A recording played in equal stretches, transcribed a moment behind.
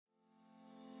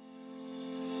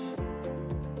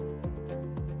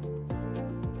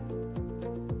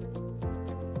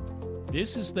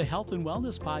This is the Health and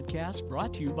Wellness Podcast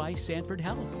brought to you by Sanford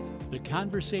Health. The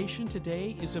conversation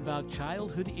today is about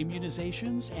childhood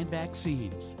immunizations and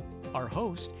vaccines. Our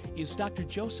host is Dr.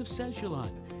 Joseph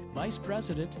Segeleon, Vice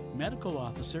President, Medical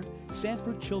Officer,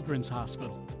 Sanford Children's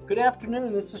Hospital. Good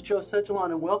afternoon, this is Joe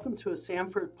Segeleon, and welcome to a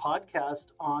Sanford podcast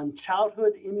on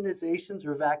childhood immunizations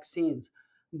or vaccines.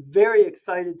 I'm very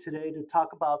excited today to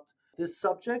talk about this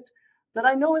subject that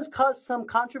I know has caused some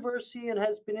controversy and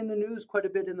has been in the news quite a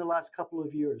bit in the last couple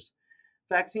of years.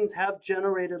 Vaccines have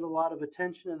generated a lot of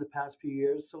attention in the past few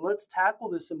years, so let's tackle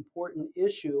this important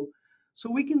issue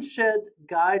so we can shed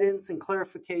guidance and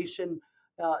clarification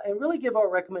and really give our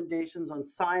recommendations on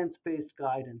science-based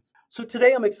guidance. So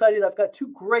today I'm excited. I've got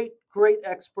two great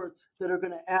experts that are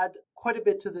going to add quite a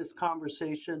bit to this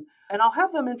conversation, and I'll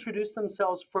have them introduce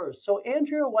themselves first. So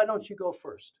Andrea, why don't you go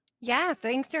first? Yeah,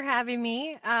 thanks for having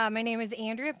me. My name is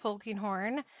Andrea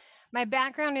Polkinghorn. My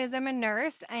background is I'm a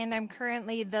nurse, and I'm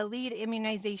currently the lead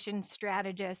immunization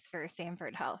strategist for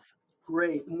Sanford Health.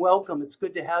 Great, and welcome. It's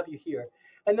good to have you here.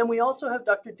 And then we also have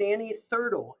Dr. Danny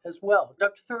Thurtle as well.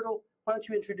 Dr. Thurtle, why don't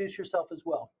you introduce yourself as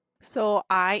well? So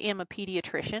I am a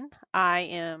pediatrician. I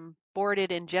am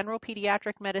boarded in general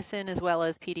pediatric medicine as well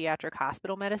as pediatric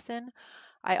hospital medicine.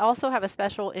 I also have a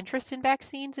special interest in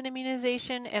vaccines and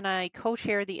immunization, and I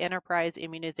co-chair the Enterprise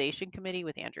Immunization Committee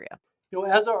with Andrea.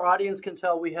 As our audience can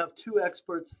tell, we have two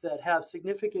experts that have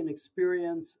significant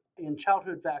experience in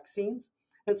childhood vaccines.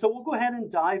 And so we'll go ahead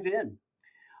and dive in.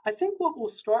 I think what we'll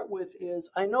start with is,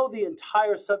 I know the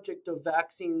entire subject of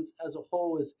vaccines as a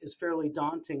whole is fairly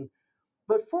daunting,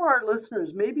 but for our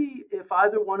listeners, maybe if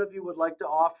either one of you would like to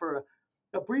offer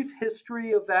a brief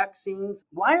history of vaccines.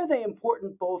 Why are they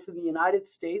important both in the United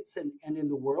States and in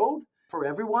the world for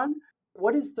everyone?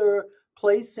 What is their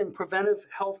place in preventive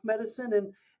health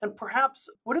medicine? And perhaps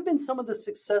what have been some of the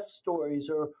success stories,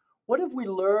 or what have we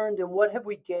learned and what have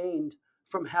we gained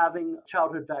from having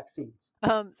childhood vaccines?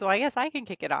 So I guess I can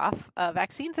kick it off.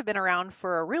 Vaccines have been around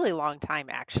for a really long time,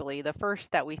 actually. The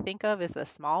first that we think of is the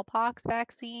smallpox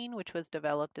vaccine, which was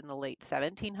developed in the late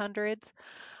 1700s.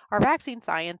 Our vaccine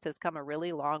science has come a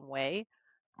really long way.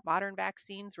 Modern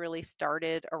vaccines really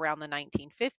started around the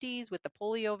 1950s with the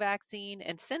polio vaccine,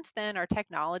 and since then our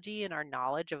technology and our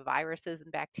knowledge of viruses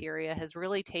and bacteria has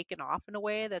really taken off in a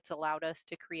way that's allowed us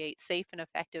to create safe and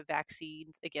effective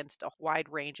vaccines against a wide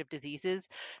range of diseases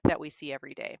that we see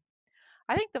every day.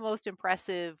 I think the most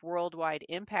impressive worldwide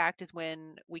impact is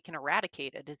when we can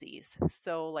eradicate a disease.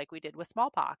 So, like we did with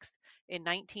smallpox. In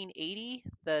 1980,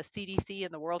 the CDC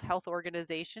and the World Health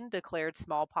Organization declared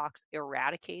smallpox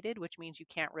eradicated, which means you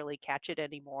can't really catch it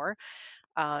anymore.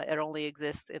 It only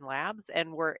exists in labs,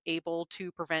 and we're able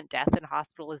to prevent death and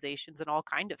hospitalizations in all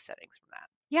kinds of settings from that.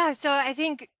 Yeah, so I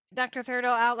think Dr. Thurtle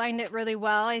outlined it really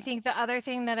well. I think the other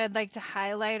thing that I'd like to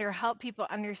highlight or help people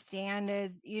understand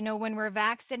is, when we're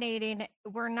vaccinating,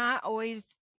 we're not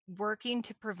always working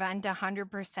to prevent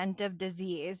 100% of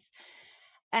disease.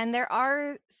 And there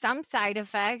are some side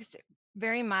effects,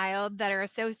 very mild, that are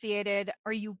associated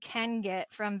or you can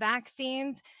get from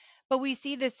vaccines. But we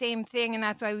see the same thing, and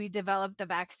that's why we developed the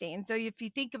vaccine. So if you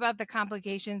think about the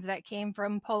complications that came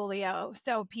from polio,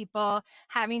 so people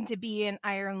having to be in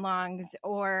iron lungs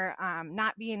or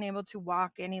not being able to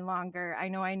walk any longer. I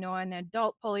know an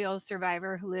adult polio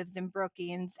survivor who lives in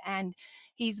Brookings, and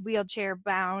he's wheelchair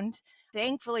bound.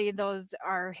 Thankfully, those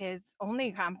are his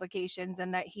only complications,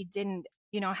 and that he didn't,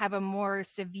 have a more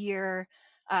severe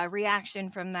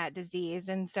reaction from that disease.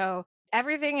 And so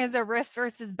everything is a risk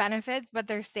versus benefits, but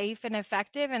they're safe and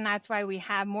effective. And that's why we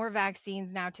have more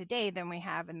vaccines now today than we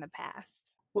have in the past.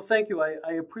 Well, thank you.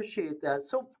 I appreciate that.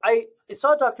 So I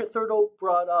saw Dr. Thurtle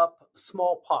brought up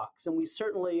smallpox, and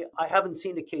I haven't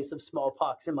seen a case of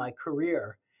smallpox in my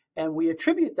career. And we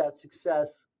attribute that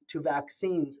success to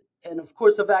vaccines. And of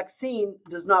course, a vaccine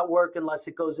does not work unless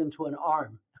it goes into an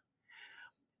arm.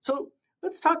 So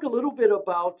let's talk a little bit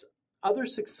about other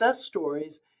success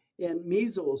stories in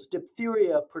measles,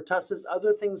 diphtheria, pertussis,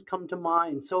 other things come to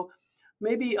mind. So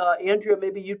maybe, Andrea,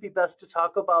 maybe you'd be best to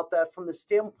talk about that from the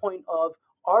standpoint of,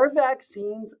 are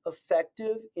vaccines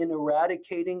effective in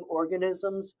eradicating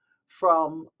organisms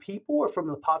from people or from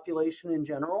the population in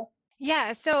general?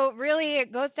 Yeah, so really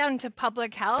it goes down to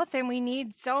public health, and we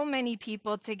need so many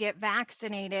people to get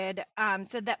vaccinated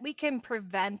so that we can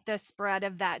prevent the spread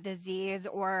of that disease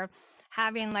or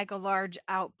having like a large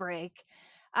outbreak.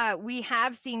 We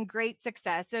have seen great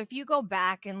success. So if you go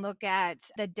back and look at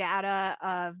the data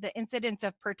of the incidence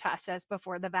of pertussis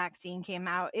before the vaccine came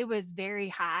out, it was very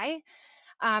high.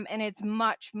 and it's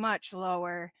much, much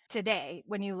lower today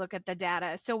when you look at the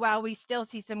data. So while we still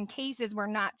see some cases, we're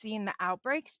not seeing the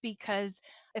outbreaks because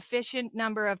efficient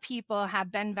number of people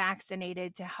have been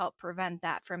vaccinated to help prevent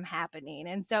that from happening.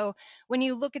 And so when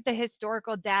you look at the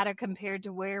historical data compared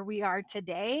to where we are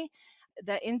today,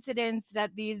 the incidence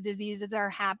that these diseases are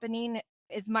happening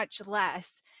is much less.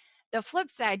 The flip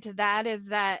side to that is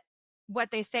that what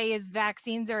they say is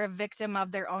vaccines are a victim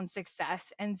of their own success.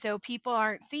 And so people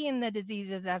aren't seeing the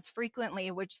diseases as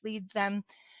frequently, which leads them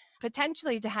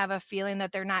potentially to have a feeling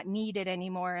that they're not needed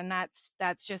anymore. And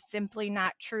that's just simply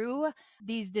not true.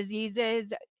 These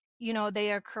diseases,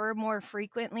 they occur more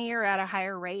frequently or at a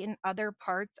higher rate in other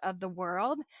parts of the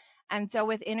world. And so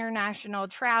with international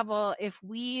travel, if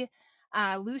we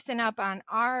loosen up on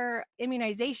our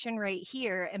immunization rate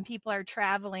here and people are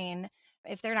traveling,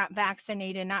 if they're not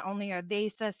vaccinated, not only are they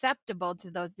susceptible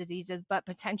to those diseases, but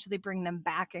potentially bring them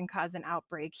back and cause an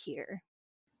outbreak here.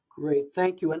 Great,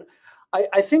 thank you. And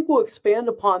I think we'll expand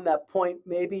upon that point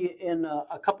maybe in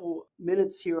a couple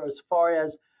minutes here, as far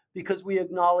as, because we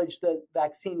acknowledge that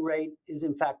vaccine rate is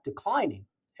in fact declining,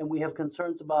 and we have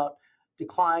concerns about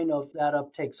decline of that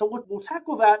uptake. So we'll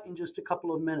tackle that in just a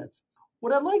couple of minutes.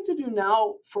 What I'd like to do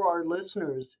now for our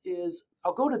listeners is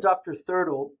I'll go to Dr.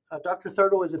 Thurtle. Dr.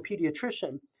 Thurtle is a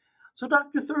pediatrician. So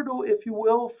Dr. Thurtle, if you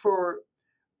will, for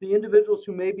the individuals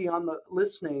who may be on the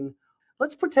listening,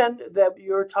 let's pretend that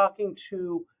you're talking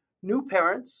to new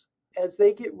parents as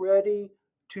they get ready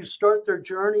to start their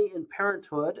journey in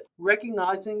parenthood,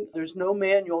 recognizing there's no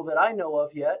manual that I know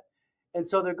of yet. And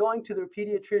so they're going to their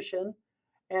pediatrician.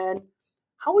 And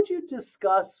how would you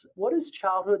discuss what does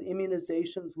childhood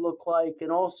immunizations look like,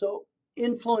 and also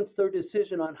influence their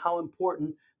decision on how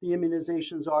important the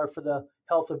immunizations are for the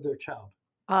health of their child?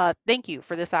 Thank you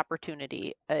for this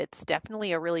opportunity. It's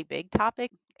definitely a really big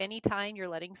topic. Anytime you're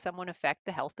letting someone affect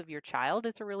the health of your child,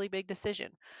 it's a really big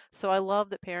decision. So I love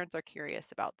that parents are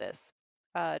curious about this.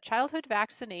 Childhood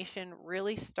vaccination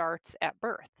really starts at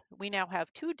birth. We now have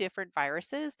two different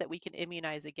viruses that we can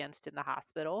immunize against in the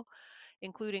hospital,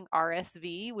 including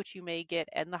RSV, which you may get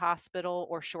in the hospital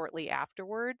or shortly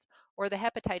afterwards, or the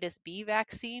hepatitis B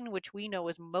vaccine, which we know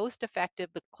is most effective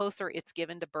the closer it's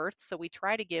given to birth. So we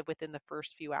try to give within the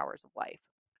first few hours of life.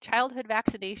 Childhood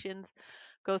vaccinations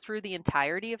go through the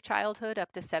entirety of childhood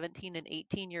up to 17 and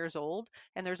 18 years old,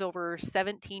 and there's over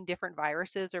 17 different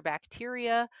viruses or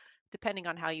bacteria, depending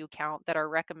on how you count, that are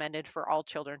recommended for all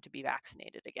children to be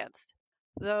vaccinated against.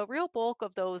 The real bulk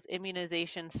of those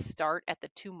immunizations start at the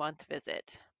 2-month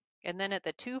visit. And then at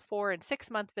the 2, 4, and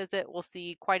 6-month visit, we'll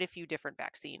see quite a few different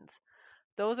vaccines.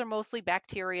 Those are mostly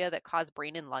bacteria that cause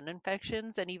brain and lung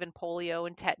infections, and even polio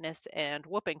and tetanus and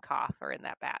whooping cough are in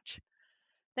that batch.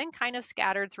 Then kind of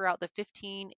scattered throughout the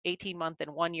 15, 18-month,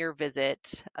 and 1-year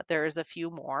visit, there's a few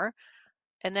more.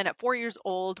 And then at 4 years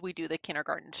old, we do the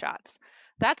kindergarten shots.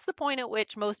 That's the point at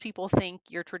which most people think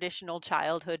your traditional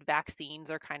childhood vaccines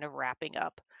are kind of wrapping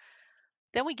up.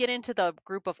 Then we get into the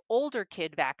group of older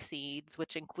kid vaccines,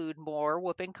 which include more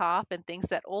whooping cough and things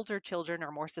that older children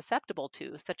are more susceptible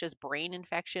to, such as brain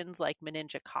infections like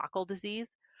meningococcal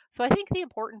disease. So I think the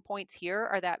important points here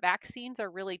are that vaccines are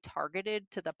really targeted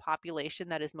to the population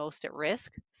that is most at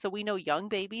risk. So we know young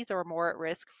babies are more at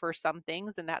risk for some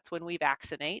things, and that's when we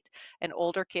vaccinate. And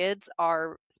older kids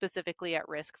are specifically at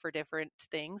risk for different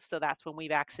things, so that's when we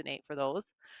vaccinate for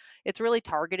those. It's really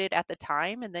targeted at the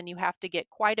time, and then you have to get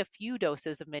quite a few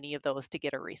doses of many of those to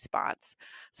get a response.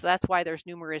 So that's why there's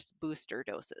numerous booster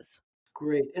doses.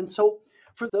 Great. And so,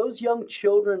 for those young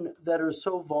children that are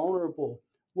so vulnerable,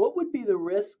 what would be the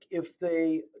risk if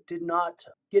they did not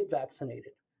get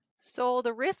vaccinated? So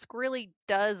the risk really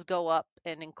does go up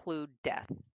and include death.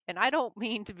 And I don't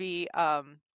mean to be,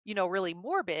 really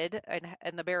morbid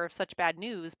and the bearer of such bad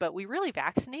news, but we really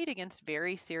vaccinate against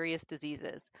very serious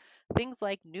diseases. Things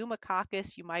like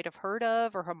pneumococcus you might have heard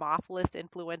of, or Haemophilus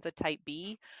influenza type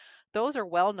B. Those are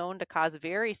well known to cause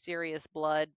very serious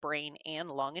blood, brain, and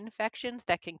lung infections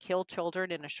that can kill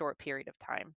children in a short period of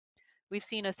time. We've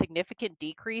seen a significant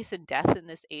decrease in death in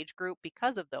this age group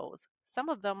because of those. Some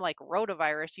of them, like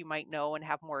rotavirus, you might know and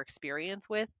have more experience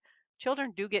with.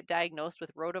 Children do get diagnosed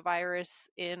with rotavirus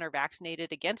in or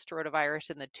vaccinated against rotavirus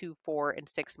in the 2, 4, and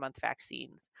 6-month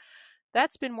vaccines.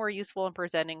 That's been more useful in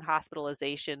presenting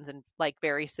hospitalizations and like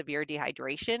very severe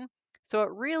dehydration. So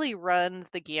it really runs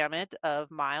the gamut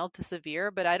of mild to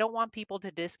severe, but I don't want people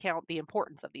to discount the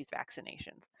importance of these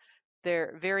vaccinations.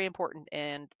 They're very important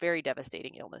and very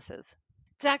devastating illnesses.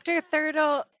 Dr.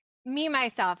 Thurtle,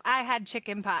 myself, I had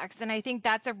chicken pox, and I think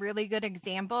that's a really good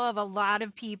example of a lot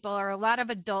of people or a lot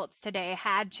of adults today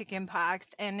had chicken pox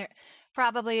and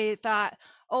probably thought,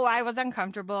 oh, I was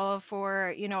uncomfortable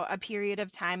for, a period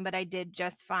of time, but I did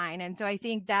just fine. And so I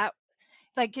think that,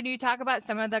 like, can you talk about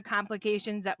some of the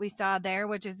complications that we saw there,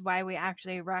 which is why we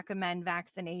actually recommend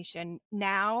vaccination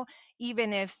now,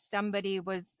 even if somebody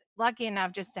was lucky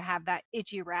enough just to have that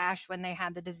itchy rash when they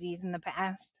had the disease in the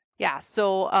past? Yeah,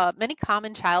 so many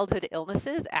common childhood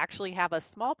illnesses actually have a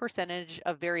small percentage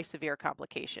of very severe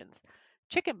complications.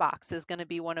 Chickenpox is going to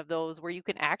be one of those where you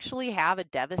can actually have a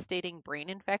devastating brain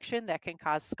infection that can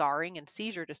cause scarring and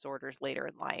seizure disorders later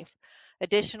in life.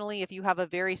 Additionally, if you have a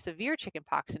very severe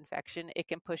chickenpox infection, it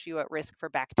can push you at risk for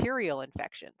bacterial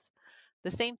infections.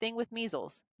 The same thing with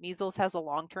measles. Measles has a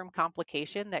long term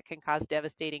complication that can cause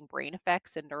devastating brain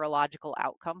effects and neurological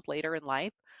outcomes later in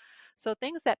life. So,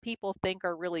 things that people think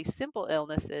are really simple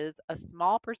illnesses, a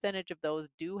small percentage of those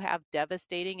do have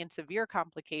devastating and severe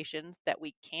complications that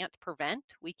we can't prevent,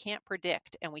 we can't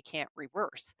predict, and we can't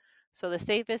reverse. So, the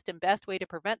safest and best way to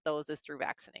prevent those is through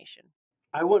vaccination.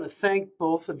 I want to thank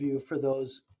both of you for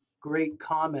those great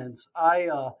comments.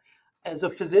 As a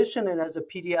physician and as a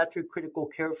pediatric critical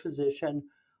care physician,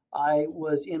 I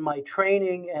was in my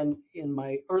training and in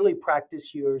my early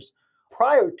practice years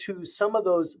prior to some of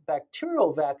those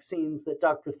bacterial vaccines that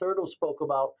Dr. Thurtle spoke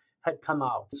about had come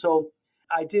out. So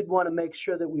I did want to make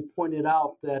sure that we pointed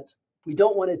out that we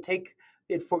don't want to take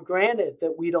it for granted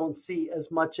that we don't see as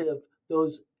much of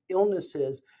those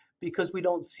illnesses because we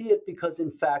don't see it because,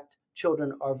 in fact,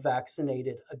 children are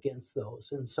vaccinated against those.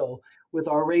 And so, with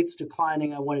our rates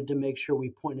declining, I wanted to make sure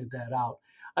we pointed that out.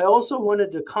 I also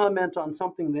wanted to comment on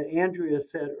something that Andrea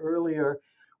said earlier.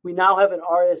 We now have an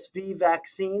RSV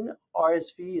vaccine.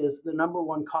 RSV is the number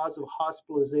one cause of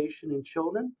hospitalization in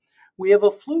children. We have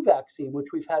a flu vaccine,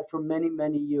 which we've had for many,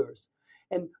 many years.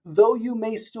 And though you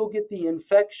may still get the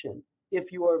infection,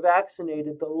 if you are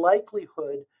vaccinated, the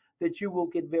likelihood that you will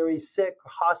get very sick,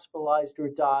 hospitalized, or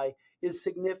die is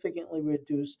significantly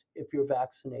reduced if you're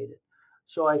vaccinated.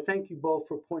 So I thank you both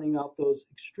for pointing out those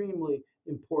extremely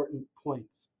important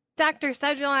points. Dr.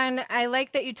 Segeleon, I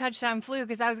like that you touched on flu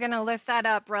because I was going to lift that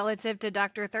up relative to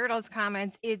Dr. Thurtle's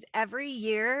comments. Is every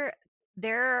year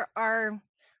there are,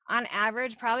 on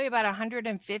average, probably about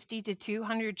 150 to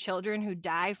 200 children who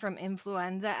die from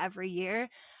influenza every year.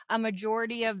 A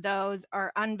majority of those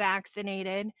are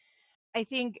unvaccinated. I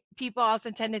think people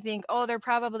also tend to think, oh, they're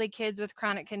probably kids with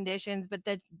chronic conditions, but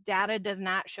the data does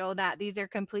not show that. These are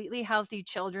completely healthy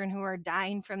children who are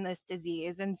dying from this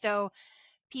disease. And so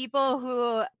people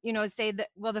who, say that,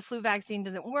 well, the flu vaccine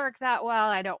doesn't work that well,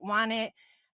 I don't want it.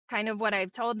 Kind of what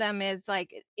I've told them is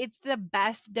like, it's the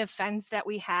best defense that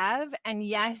we have. And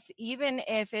yes, even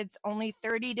if it's only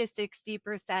 30 to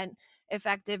 60%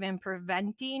 effective in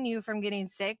preventing you from getting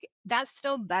sick, that's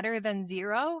still better than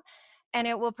zero. And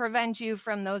it will prevent you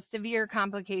from those severe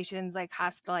complications like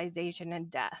hospitalization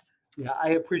and death. Yeah,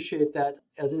 I appreciate that.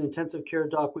 As an intensive care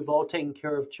doc, we've all taken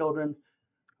care of children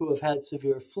who have had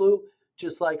severe flu,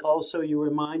 just like also you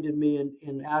reminded me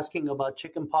in asking about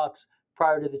chickenpox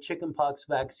prior to the chickenpox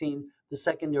vaccine, the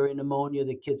secondary pneumonia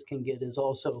that kids can get is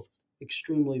also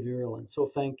extremely virulent. So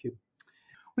thank you.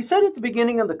 We said at the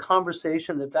beginning of the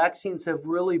conversation that vaccines have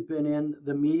really been in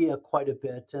the media quite a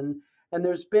bit, and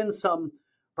there's been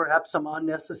perhaps some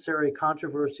unnecessary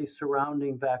controversy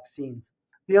surrounding vaccines.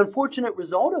 The unfortunate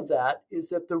result of that is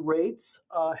that the rates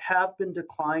have been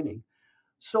declining.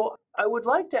 So I would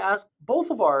like to ask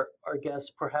both of our guests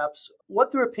perhaps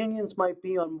what their opinions might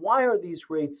be on why are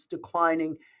these rates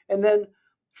declining, and then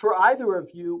for either of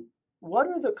you, what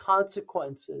are the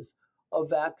consequences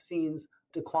of vaccines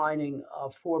declining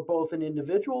for both an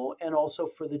individual and also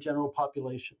for the general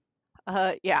population?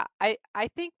 Yeah, I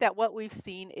think that what we've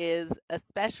seen is,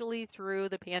 especially through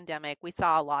the pandemic, we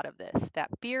saw a lot of this,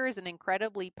 that fear is an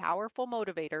incredibly powerful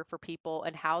motivator for people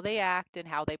and how they act and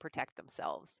how they protect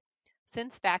themselves.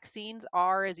 Since vaccines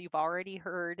are, as you've already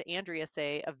heard Andrea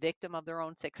say, a victim of their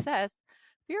own success,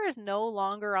 fear is no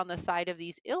longer on the side of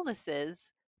these illnesses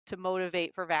to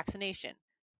motivate for vaccination.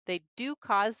 They do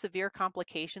cause severe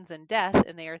complications and death,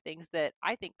 and they are things that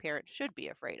I think parents should be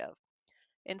afraid of.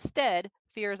 Instead,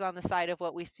 fear is on the side of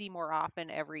what we see more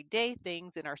often everyday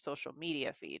things in our social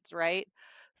media feeds, right?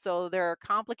 So there are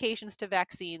complications to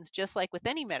vaccines, just like with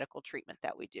any medical treatment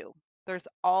that we do. There's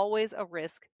always a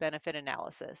risk benefit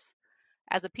analysis.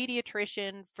 As a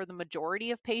pediatrician, for the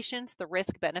majority of patients, the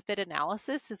risk benefit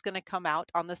analysis is going to come out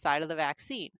on the side of the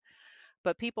vaccine.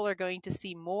 But people are going to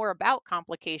see more about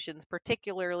complications,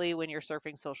 particularly when you're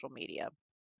surfing social media.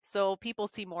 So people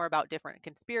see more about different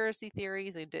conspiracy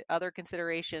theories and other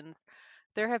considerations.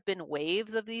 There have been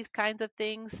waves of these kinds of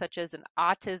things, such as an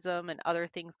autism and other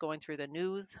things going through the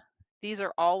news. These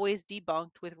are always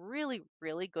debunked with really,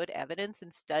 really good evidence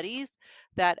and studies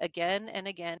that again and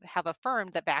again have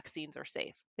affirmed that vaccines are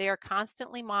safe. They are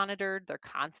constantly monitored, they're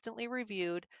constantly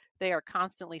reviewed, they are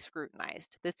constantly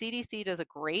scrutinized. The CDC does a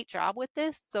great job with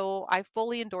this, so I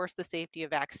fully endorse the safety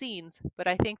of vaccines, but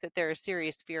I think that there is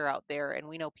serious fear out there, and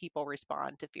we know people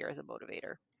respond to fear as a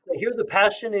motivator. I hear the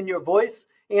passion in your voice,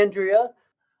 Andrea.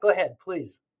 Go ahead,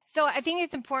 please. So I think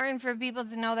it's important for people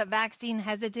to know that vaccine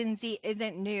hesitancy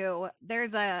isn't new.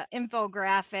 There's a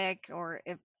infographic, or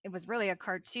it was really a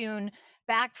cartoon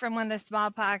back from when the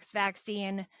smallpox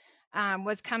vaccine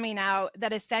was coming out,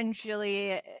 that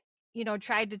essentially,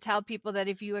 tried to tell people that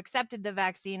if you accepted the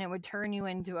vaccine, it would turn you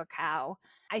into a cow.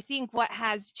 I think what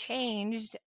has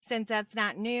changed, since that's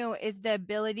not new, is the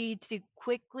ability to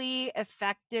quickly,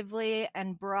 effectively,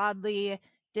 and broadly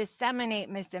disseminate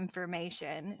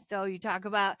misinformation. So you talk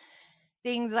about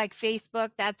things like Facebook,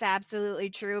 that's absolutely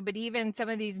true. But even some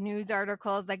of these news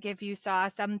articles, like if you saw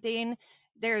something,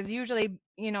 there's usually,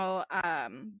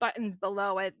 buttons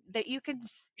below it that you can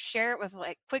share it with,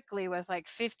 like, quickly with like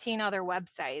 15 other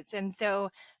websites. And so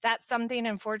that's something,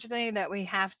 unfortunately, that we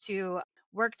have to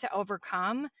work to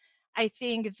overcome. I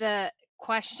think the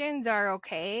questions are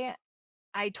okay.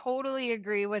 I totally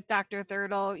agree with Dr.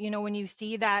 Thurtle. When you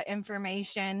see that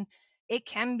information, it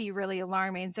can be really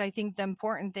alarming. So I think the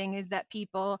important thing is that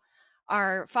people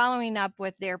are following up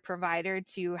with their provider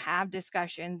to have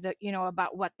discussions,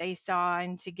 about what they saw,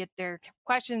 and to get their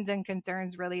questions and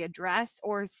concerns really addressed,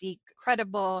 or seek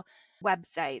credible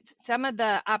websites. Some of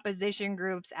the opposition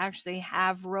groups actually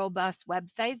have robust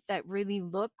websites that really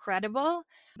look credible,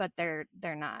 but they're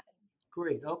not.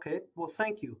 Great. Okay. Well,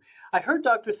 thank you. I heard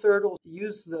Dr. Thurtle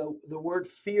use the word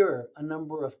fear a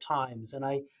number of times, and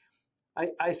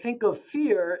I think of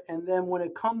fear, and then when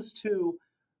it comes to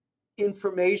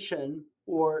information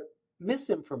or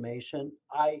misinformation,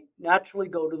 I naturally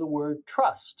go to the word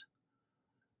trust.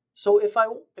 So if I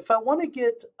want to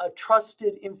get a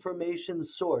trusted information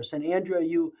source, and Andrea,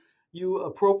 you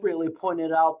appropriately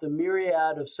pointed out the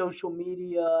myriad of social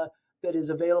media that is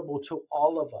available to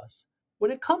all of us.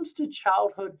 When it comes to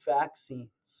childhood vaccines,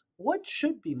 what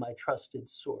should be my trusted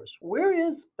source? Where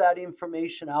is that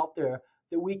information out there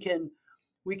that we can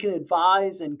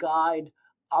advise and guide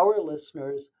our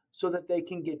listeners so that they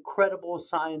can get credible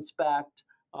science-backed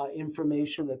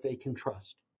information that they can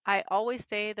trust? I always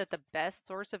say that the best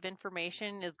source of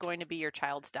information is going to be your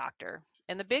child's doctor.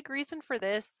 And the big reason for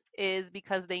this is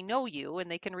because they know you and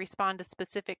they can respond to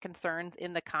specific concerns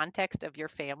in the context of your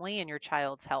family and your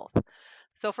child's health.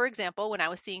 So, for example, when I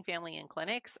was seeing family in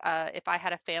clinics, if I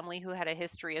had a family who had a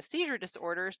history of seizure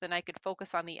disorders, then I could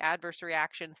focus on the adverse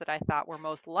reactions that I thought were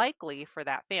most likely for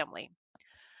that family.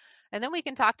 And then we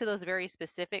can talk to those very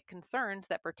specific concerns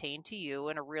that pertain to you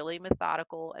in a really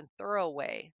methodical and thorough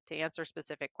way to answer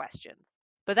specific questions.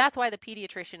 But that's why the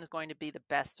pediatrician is going to be the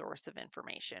best source of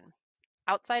information.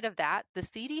 Outside of that, the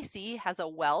CDC has a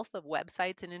wealth of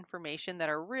websites and information that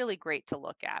are really great to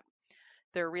look at.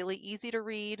 They're really easy to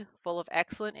read, full of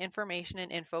excellent information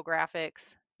and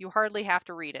infographics. You hardly have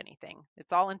to read anything.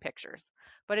 It's all in pictures.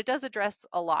 But it does address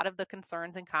a lot of the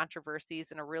concerns and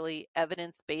controversies in a really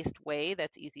evidence-based way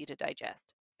that's easy to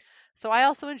digest. So I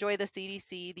also enjoy the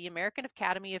CDC. The American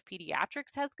Academy of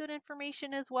Pediatrics has good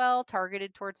information as well,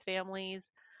 targeted towards families.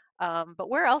 But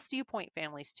where else do you point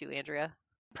families to, Andrea?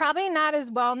 Probably not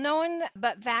as well known,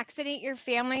 but Vaccinate Your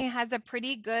Family has a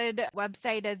pretty good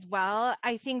website as well.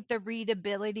 I think the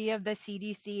readability of the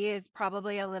CDC is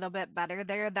probably a little bit better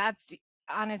there. That's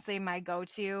honestly my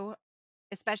go-to,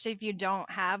 especially if you don't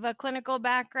have a clinical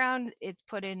background. It's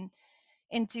put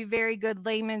into very good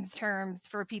layman's terms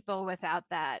for people without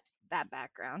that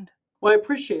background. Well, I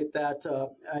appreciate that.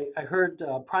 I heard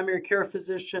primary care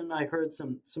physician. I heard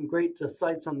some great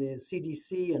sites on the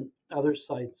CDC and other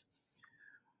sites.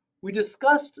 We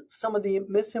discussed some of the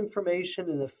misinformation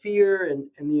and the fear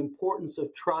and the importance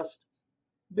of trust.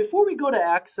 Before we go to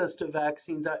access to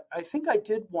vaccines, I think I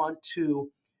did want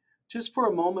to just for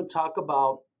a moment talk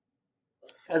about,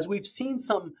 as we've seen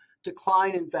some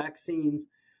decline in vaccines,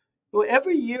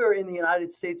 every year in the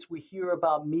United States we hear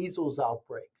about measles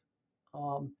outbreak.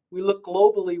 We look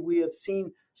globally, we have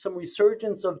seen some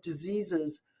resurgence of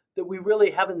diseases that we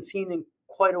really haven't seen in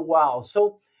quite a while.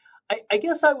 So I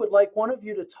guess I would like one of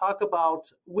you to talk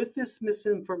about, with this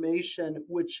misinformation,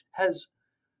 which has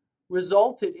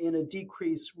resulted in a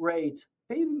decreased rate,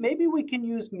 maybe we can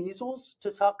use measles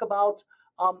to talk about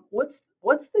what's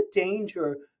the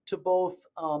danger to both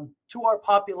to our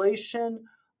population.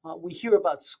 We hear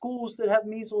about schools that have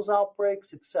measles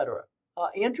outbreaks, etc.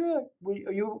 Andrea,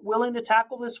 are you willing to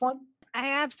tackle this one?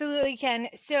 I absolutely can.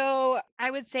 So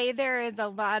I would say there is a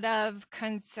lot of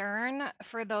concern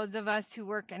for those of us who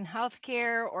work in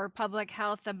healthcare or public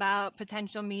health about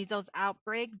potential measles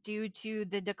outbreak due to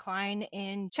the decline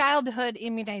in childhood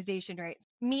immunization rates.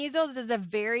 Measles is a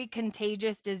very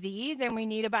contagious disease, and we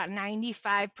need about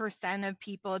 95% of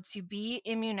people to be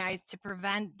immunized to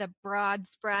prevent the broad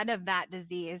spread of that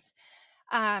disease.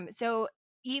 So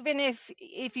even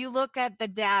if you look at the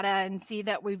data and see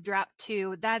that we've dropped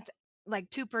that's like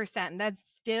 2%. That's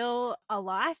still a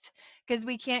lot because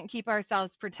we can't keep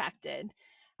ourselves protected.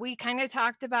 We kind of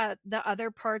talked about the other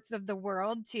parts of the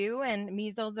world too, and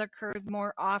measles occurs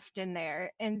more often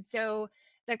there. And so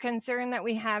the concern that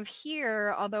we have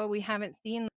here, although we haven't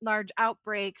seen large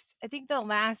outbreaks, I think the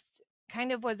last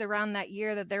kind of was around that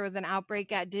year that there was an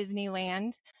outbreak at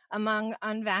Disneyland among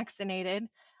unvaccinated,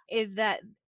 is that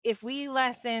if we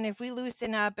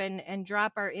loosen up and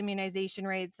drop our immunization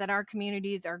rates, that our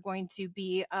communities are going to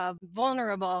be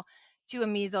vulnerable to a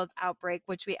measles outbreak,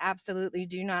 which we absolutely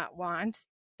do not want.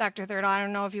 Dr. Thurtle, I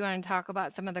don't know if you want to talk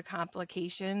about some of the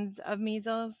complications of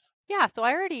measles. Yeah, so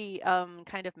I already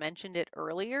kind of mentioned it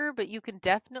earlier, but you can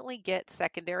definitely get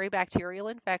secondary bacterial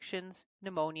infections,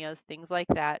 pneumonias, things like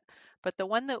that. But the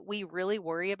one that we really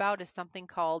worry about is something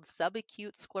called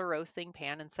subacute sclerosing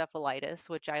panencephalitis,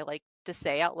 which I like to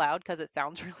say out loud because it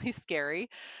sounds really scary.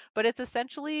 But it's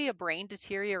essentially a brain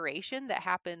deterioration that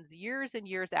happens years and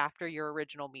years after your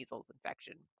original measles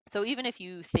infection. So even if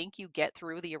you think you get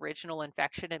through the original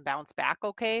infection and bounce back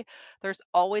okay, there's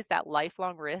always that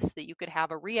lifelong risk that you could have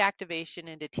a reactivation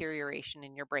and deterioration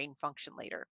in your brain function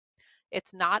later.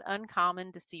 It's not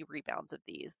uncommon to see rebounds of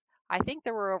these. I think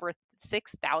there were over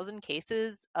 6,000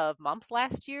 cases of mumps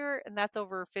last year, and that's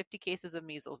over 50 cases of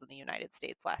measles in the United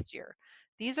States last year.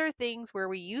 These are things where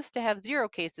we used to have 0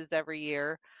 cases every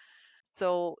year.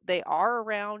 So they are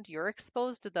around, you're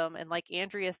exposed to them. And like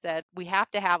Andrea said, we have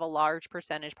to have a large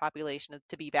percentage population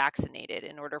to be vaccinated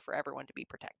in order for everyone to be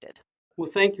protected.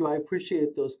 Well, thank you. I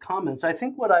appreciate those comments. I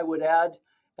think what I would add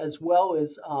as well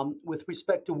is with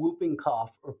respect to whooping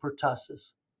cough or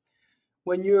pertussis.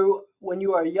 When you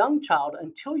are a young child,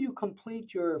 until you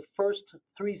complete your first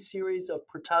 3 series of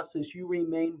pertussis, you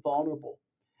remain vulnerable.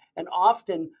 And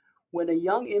often, when a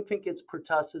young infant gets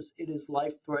pertussis, it is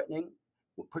life-threatening.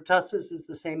 Pertussis is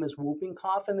the same as whooping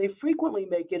cough, and they frequently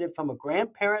may get it from a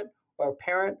grandparent or a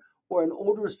parent or an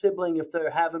older sibling if they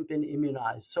haven't been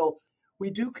immunized. So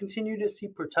we do continue to see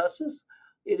pertussis.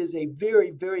 It is a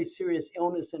very, very serious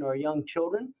illness in our young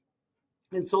children.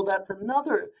 And so that's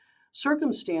another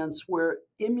circumstance where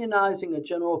immunizing a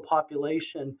general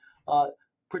population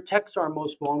protects our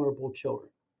most vulnerable children.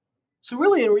 So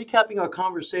really, in recapping our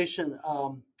conversation,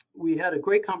 we had a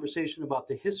great conversation about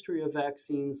the history of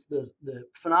vaccines, the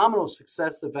phenomenal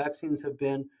success that vaccines have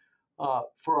been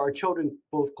for our children,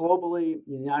 both globally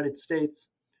in the United States.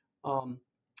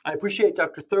 I appreciate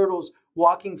Dr. Thurtle's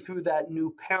walking through that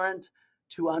new parent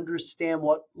to understand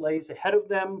what lays ahead of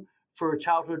them for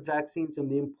childhood vaccines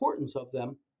and the importance of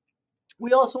them.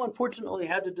 We also, unfortunately,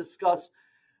 had to discuss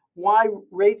why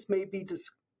rates may be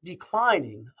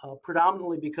declining,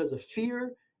 predominantly because of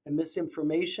fear and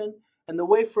misinformation. And the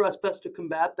way for us best to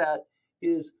combat that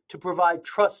is to provide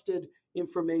trusted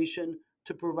information,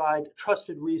 to provide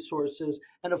trusted resources,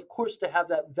 and of course, to have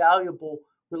that valuable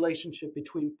relationship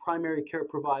between primary care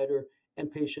provider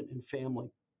and patient and family.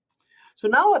 So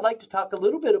now I'd like to talk a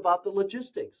little bit about the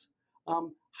logistics.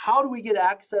 How do we get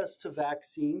access to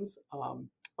vaccines?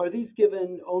 Are these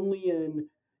given only in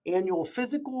annual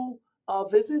physical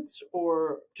visits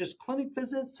or just clinic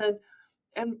visits?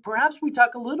 And perhaps we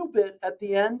talk a little bit at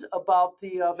the end about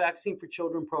the Vaccine for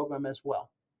Children program as well.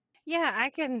 Yeah, I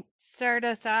can start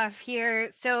us off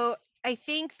here. So I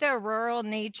think the rural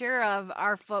nature of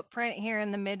our footprint here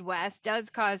in the Midwest does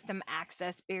cause some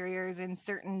access barriers in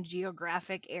certain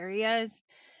geographic areas.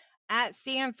 At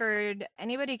Sanford,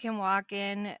 anybody can walk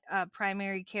in a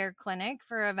primary care clinic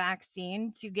for a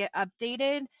vaccine to get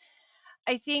updated.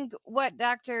 I think what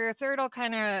Dr. Thurtle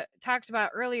kind of talked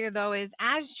about earlier, though, is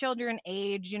as children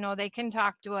age, they can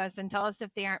talk to us and tell us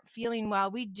if they aren't feeling well.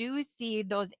 We do see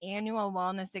those annual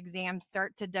wellness exams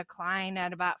start to decline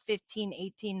at about 15,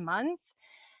 18 months.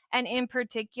 And in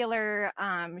particular,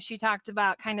 she talked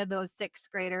about kind of those 6th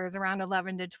graders around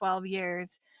 11 to 12 years.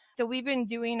 So we've been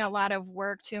doing a lot of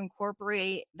work to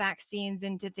incorporate vaccines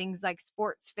into things like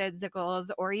sports physicals,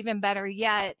 or even better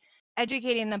yet,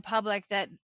 educating the public that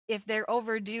if they're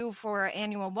overdue for an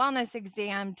annual wellness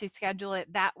exam, to schedule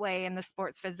it that way, and the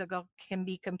sports physical can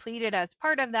be completed as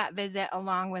part of that visit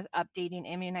along with updating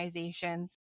immunizations.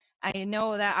 I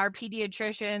know that our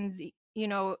pediatricians,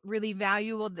 really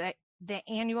value the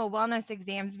annual wellness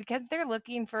exams because they're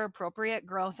looking for appropriate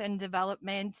growth and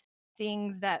development,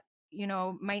 things that,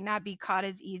 might not be caught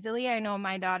as easily. I know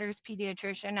my daughter's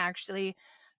pediatrician actually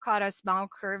caught a small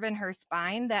curve in her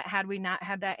spine that had we not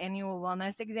had that annual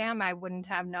wellness exam, I wouldn't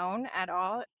have known at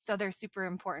all. So they're super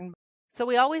important. So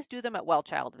we always do them at well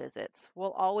child visits.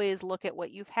 We'll always look at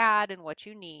what you've had and what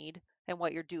you need and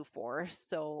what you're due for.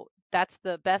 So that's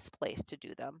the best place to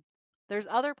do them. There's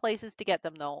other places to get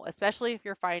them though, especially if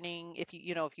you're finding if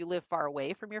you live far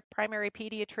away from your primary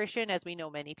pediatrician, as we know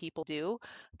many people do.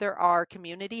 There are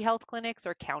community health clinics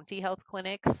or county health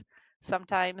clinics.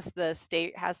 Sometimes the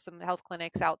state has some health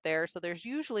clinics out there, so there's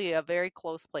usually a very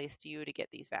close place to you to get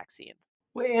these vaccines.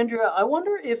 Well, Andrea, I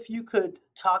wonder if you could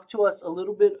talk to us a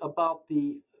little bit about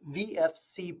the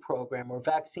VFC program, or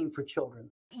Vaccine for Children.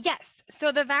 Yes.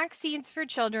 So the Vaccines for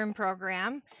Children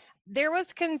program, there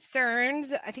was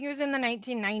concerns, I think it was in the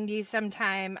 1990s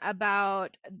sometime,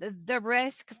 about the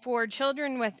risk for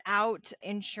children without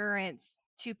insurance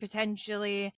to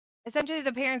essentially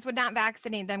the parents would not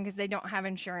vaccinate them because they don't have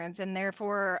insurance. And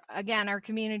therefore, again, our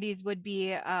communities would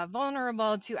be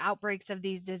vulnerable to outbreaks of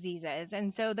these diseases.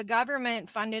 And so the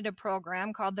government funded a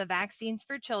program called the Vaccines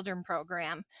for Children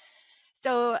program.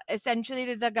 So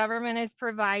essentially, the government is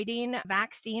providing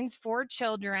vaccines for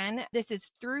children. This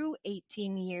is through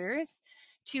 18 years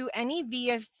to any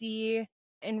VFC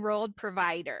enrolled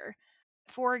provider.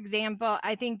 For example,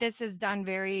 I think this is done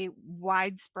very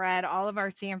widespread. All of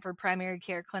our Sanford primary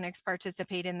care clinics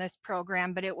participate in this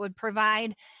program, but it would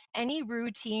provide any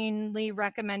routinely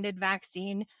recommended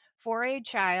vaccine for a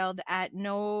child at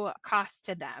no cost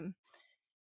to them.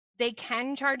 They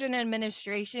can charge an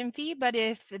administration fee, but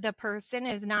if the person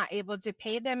is not able to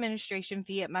pay the administration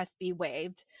fee, it must be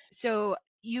waived. So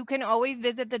you can always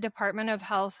visit the Department of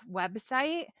Health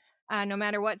website, no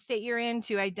matter what state you're in,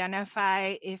 to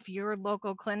identify if your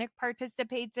local clinic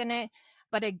participates in it.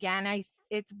 But again,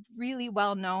 it's really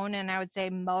well known, and I would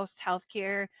say most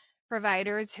healthcare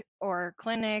providers or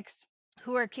clinics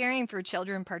who are caring for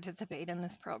children participate in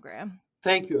this program.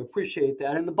 Thank you. Appreciate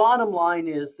that. And the bottom line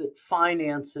is that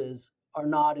finances are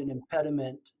not an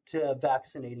impediment to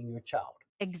vaccinating your child.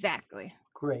 Exactly.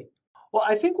 Great. Well,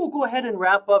 I think we'll go ahead and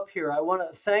wrap up here. I want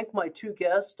to thank my two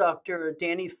guests, Dr.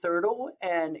 Danny Thurtle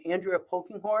and Andrea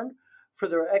Polkinghorn, for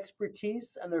their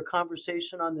expertise and their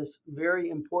conversation on this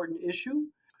very important issue.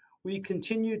 We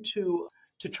continue to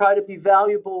try to be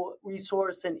valuable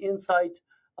resource and insight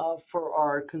for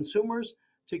our consumers,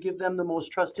 to give them the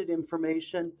most trusted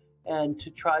information, and to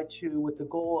try to, with the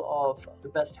goal of the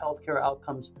best healthcare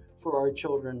outcomes for our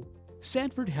children.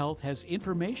 Sanford Health has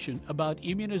information about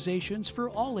immunizations for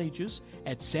all ages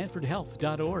at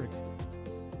sanfordhealth.org.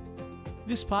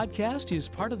 This podcast is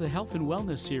part of the Health and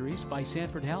Wellness series by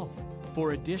Sanford Health.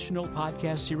 For additional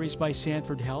podcast series by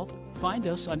Sanford Health, find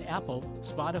us on Apple,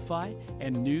 Spotify,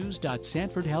 and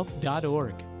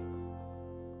news.sanfordhealth.org.